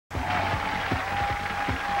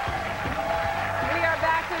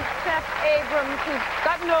Abrams, who's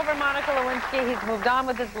gotten over Monica Lewinsky. He's moved on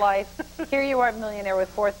with his life. Here you are at Millionaire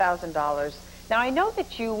with $4,000. Now, I know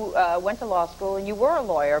that you went to law school and you were a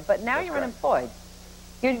lawyer, but now you're unemployed.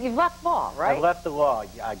 You've left law, right? I've left the law.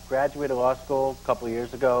 I graduated law school a couple of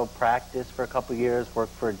years ago, practiced for a couple of years,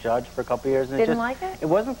 worked for a judge for a couple of years. And Didn't like it? It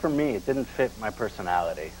wasn't for me. It didn't fit my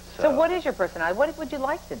personality. So what is your personality? What would you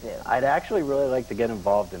like to do? I'd actually really like to get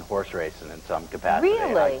involved in horse racing in some capacity.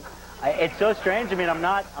 Really? It's so strange. I mean, I'm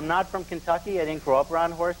not from Kentucky. I didn't grow up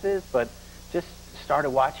around horses, but just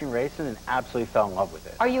started watching racing and absolutely fell in love with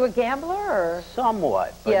it. Are you a gambler or?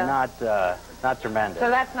 Somewhat, but not tremendous. So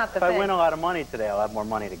that's not the thing. If I win a lot of money today, I'll have more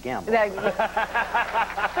money to gamble. So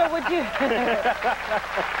would you?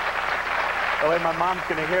 Oh wait, my mom's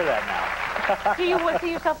going to hear that now. Do you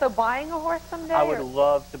see yourself though buying a horse someday? I would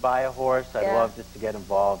love to buy a horse. I'd love just to get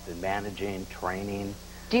involved in managing, training.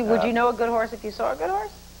 Would you know a good horse if you saw a good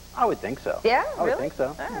horse? I would think so. Yeah, I would think so.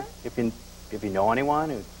 All right. If you know anyone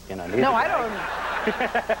who needs No, I don't.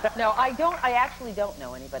 No, I don't. I actually don't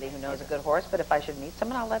know anybody who knows a good horse. But if I should meet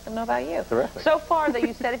someone, I'll let them know about you. Terrific. So far, that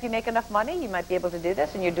you said if you make enough money, you might be able to do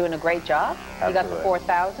this, and you're doing a great job. Absolutely. You got the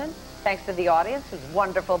 4,000. Thanks to the audience, who's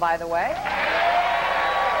wonderful, by the way.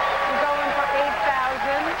 You're going for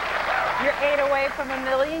 8,000. You're 8 away from $1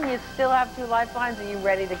 million. You still have 2 lifelines. Are you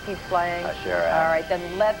ready to keep playing? I sure am. All right, then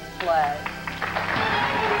let's play.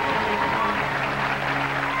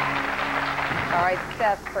 All right,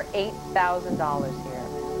 Seth, for $8,000 here.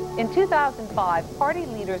 In 2005, party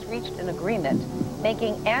leaders reached an agreement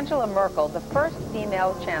making Angela Merkel the first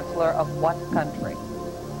female chancellor of what country?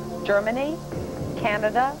 Germany,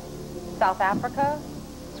 Canada, South Africa,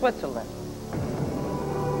 Switzerland.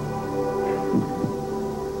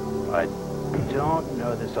 I don't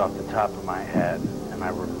know this off the top of my head, and I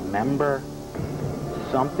remember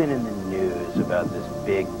something in the news about this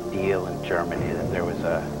big deal in Germany, that there was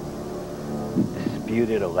a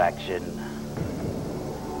disputed election.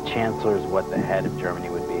 Chancellor's what the head of Germany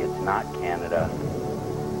would be. It's not Canada.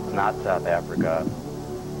 It's not South Africa.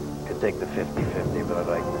 Could take the 50-50, but I'd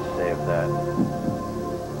like to save that.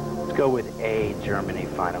 Let's go with A, Germany,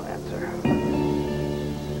 final answer.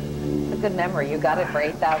 It's a good memory. You got it for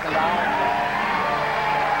 $8,000.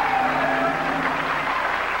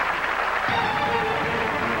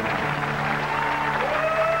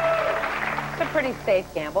 Pretty safe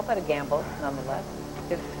gamble, but a gamble nonetheless.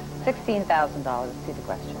 It's $16,000. See the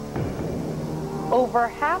question. Over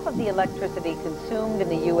half of the electricity consumed in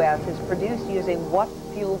the U.S. is produced using what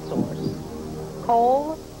fuel source?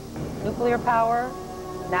 Coal, nuclear power,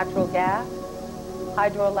 natural gas,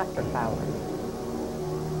 hydroelectric power.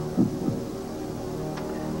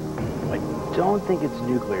 I don't think it's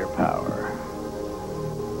nuclear power.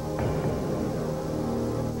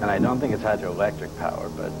 And I don't think it's hydroelectric power,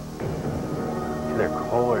 but either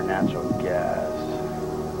coal or natural gas.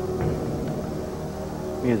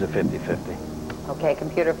 Use a 50-50. Okay,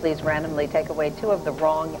 computer, please randomly take away 2 of the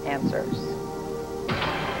wrong answers.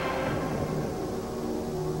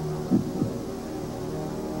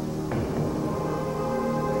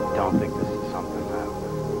 I don't think this is something that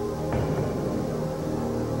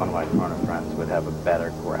one of my foreigner friends would have a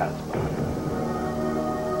better grasp on.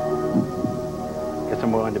 Guess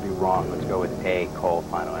I'm willing to be wrong. Let's go with A, coal,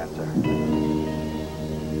 final answer.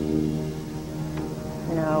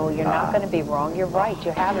 No, you're not going to be wrong. You're right.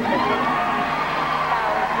 You have it. Wow.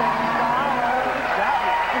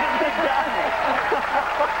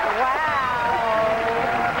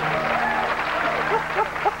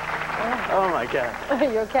 Oh, my God. Are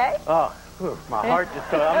you okay? Oh, my heart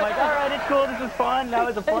just goes. I'm like, all right, it's cool. This is fun. That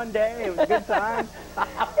was a fun day. It was a good time.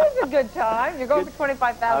 It was a good time. You're going for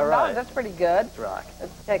 $25,000. Right. That's pretty good. Let's rock.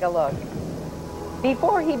 Let's take a look.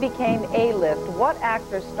 Before he became A-list, what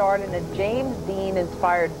actor starred in a James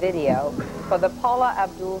Dean-inspired video for the Paula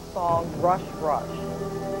Abdul song Rush Rush?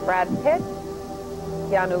 Brad Pitt,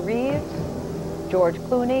 Keanu Reeves, George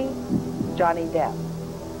Clooney, Johnny Depp.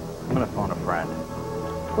 I'm going to phone a friend.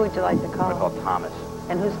 Who would you like to call? I'm going to call Thomas.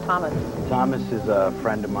 And who's Thomas? Thomas is a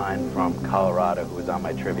friend of mine from Colorado who was on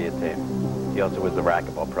my trivia team. He also was the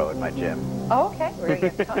racquetball pro at my gym. Oh, okay. We're going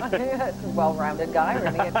to get a well-rounded guy.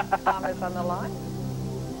 We're going to get Thomas on the line.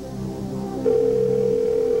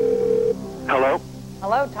 Hello?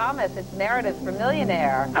 Hello, Thomas. It's Meredith from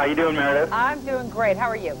Millionaire. How you doing, Meredith? I'm doing great. How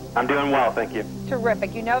are you? I'm doing well, thank you.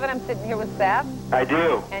 Terrific. You know that I'm sitting here with Seth? I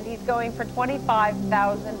do. And he's going for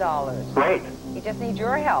 $25,000. Great. He just needs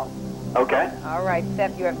your help. Okay. All right,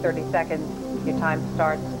 Seth, you have 30 seconds. Your time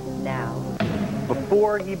starts now.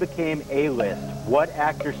 Before he became A-list, what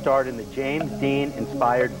actor starred in the James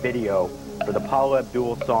Dean-inspired video for the Paula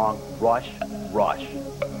Abdul song Rush Rush?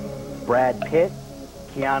 Brad Pitt,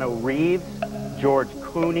 Keanu Reeves, George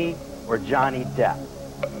Clooney, or Johnny Depp?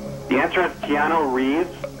 The answer is Keanu Reeves,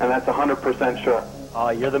 and that's 100% sure. Oh,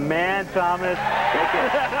 you're the man, Thomas. Take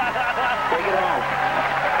it. Take it home.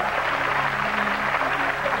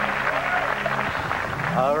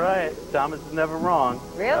 All right. Thomas is never wrong.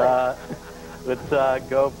 Really? Let's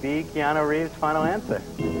go B, Keanu Reeves, final answer.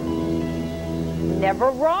 Never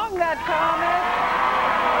wrong, that Thomas.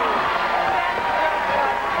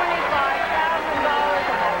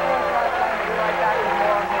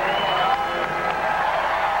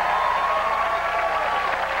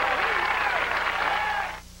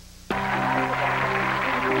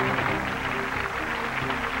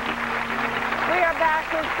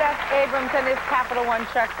 Seth Abrams and his Capital One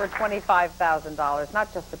check for $25,000.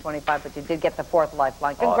 Not just the 25, but you did get the fourth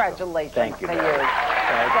lifeline. Awesome. Congratulations Thank you, to you, Seth.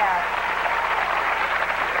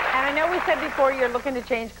 And I know we said before you're looking to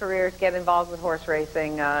change careers, get involved with horse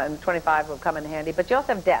racing, and 25 will come in handy. But you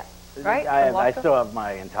also have debt, right? I still have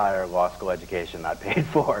my entire law school education not paid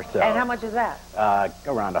for. So. And how much is that?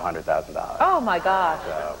 Around $100,000. Oh my gosh.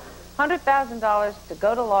 So. $100,000 to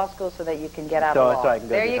go to law school so that you can get out of law. So I can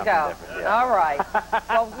go there do you something go. different, yeah. All right.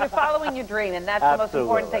 Well, you're following your dream, and that's the most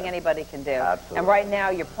important thing anybody can do. Absolutely. And right now,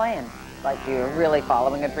 you're playing like you're really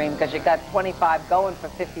following a dream because you got 25 going for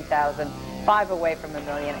 50,000, 5 away from $1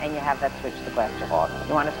 million, and you have that switch the question. Awesome.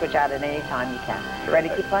 You want to switch out at any time, you can. Sure. Ready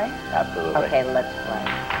to keep playing? Absolutely. Okay, let's play.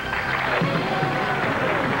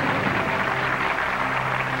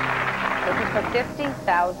 This is for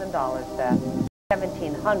 $50,000, Seth.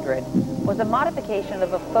 1700 was a modification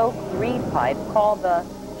of a folk reed pipe called the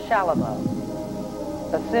shalabo.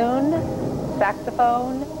 Bassoon,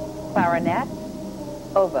 saxophone, clarinet,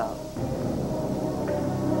 oboe.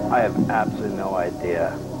 I have absolutely no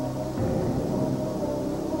idea.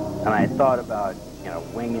 And I thought about,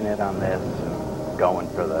 winging it on this and going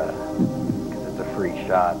for because it's a free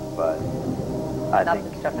shot, but I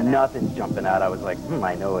think nothing's jumping out. I was like,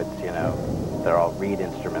 I know it's, they're all reed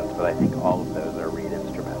instruments, but I think all of those are reed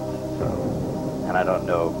instruments. So, and I don't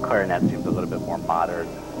know, clarinet seems a little bit more modern,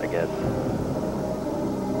 I guess.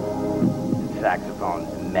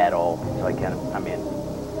 Saxophone's metal, so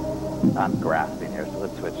I'm grasping here, so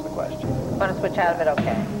let's switch the question. Want to switch out of it?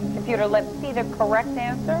 Okay. Computer, let's see the correct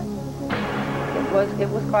answer. It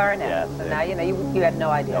was clarinet. Yes, so now you had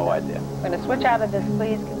no idea. No idea. I'm going to switch out of this,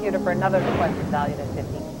 please, computer, for another question valued at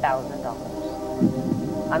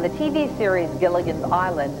 $50,000. On the TV series Gilligan's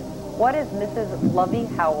Island, what is Mrs. Lovey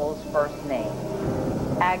Howell's first name?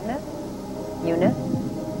 Agnes, Eunice,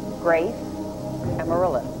 Grace,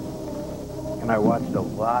 Amaryllis. And I watched a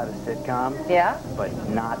lot of sitcoms, Yeah? but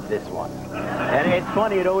not this one. And it's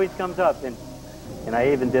funny, it always comes up. And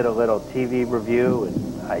I even did a little TV review,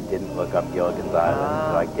 and I didn't look up Gilligan's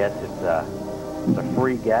Island, so I guess it's a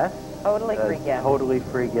free guess. Totally free guess. Totally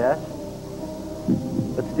free guess.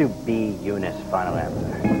 Let's do B, Eunice, final answer.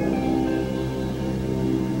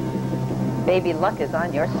 Baby luck is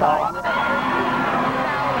on your side.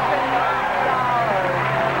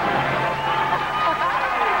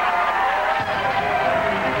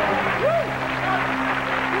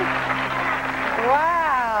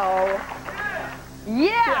 Wow.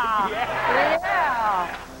 Yeah.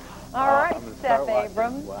 All right, Seth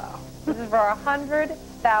Abrams. Wow. This is for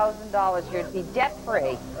 $100,000. You're to be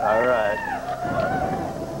debt-free. All right.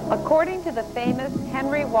 According to the famous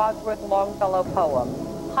Henry Wadsworth Longfellow poem,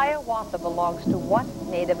 Hiawatha belongs to what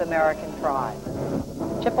Native American tribe?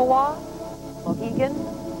 Chippewa, Mohegan,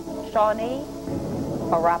 Shawnee,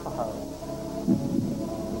 Arapaho?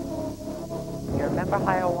 You remember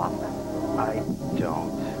Hiawatha? I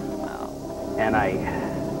don't. No. And I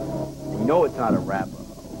know it's not a Arapaho.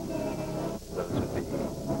 Those would be,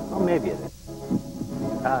 maybe it is.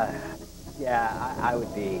 Yeah, I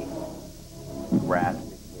would be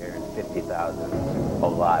grasping here. 50,000 is a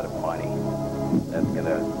lot of money. That's going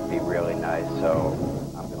to be really nice, so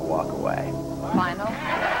I'm going to walk away. Final?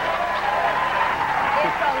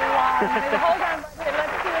 It's a lot. Hold on, let's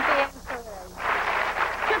see what the answer is.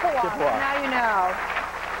 Chippewa. Now you know.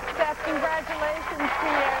 Seth, congratulations to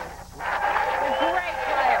you.